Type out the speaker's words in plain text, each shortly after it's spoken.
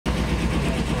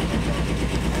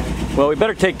Well, we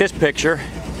better take this picture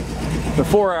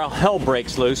before all hell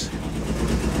breaks loose.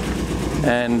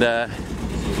 And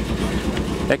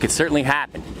that could certainly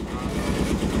happen.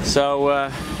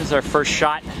 So this is our first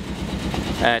shot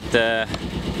at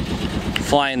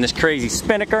flying this crazy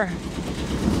spinnaker.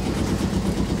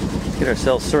 Let's get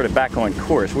ourselves sort of back on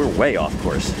course. We're way off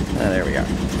course. There we are.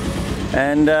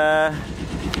 And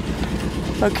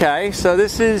okay, so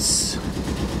this is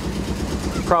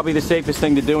probably the safest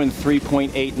thing to do in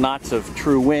 3.8 knots of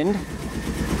true wind.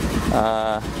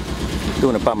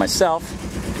 Doing it by myself.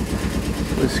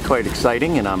 This is quite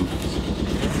exciting, and I'm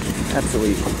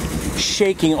absolutely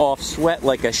shaking off sweat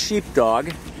like a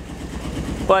sheepdog.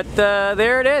 But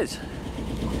there it is.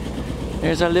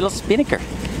 There's our little spinnaker.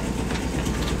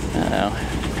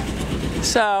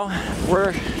 So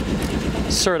we're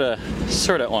sort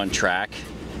of on track,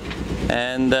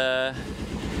 and the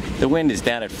wind is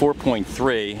down at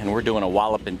 4.3, and we're doing a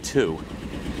walloping 2.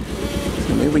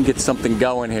 So maybe we can get something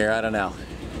going here. I don't know.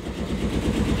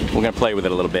 We're gonna play with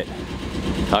it a little bit.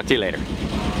 Talk to you later.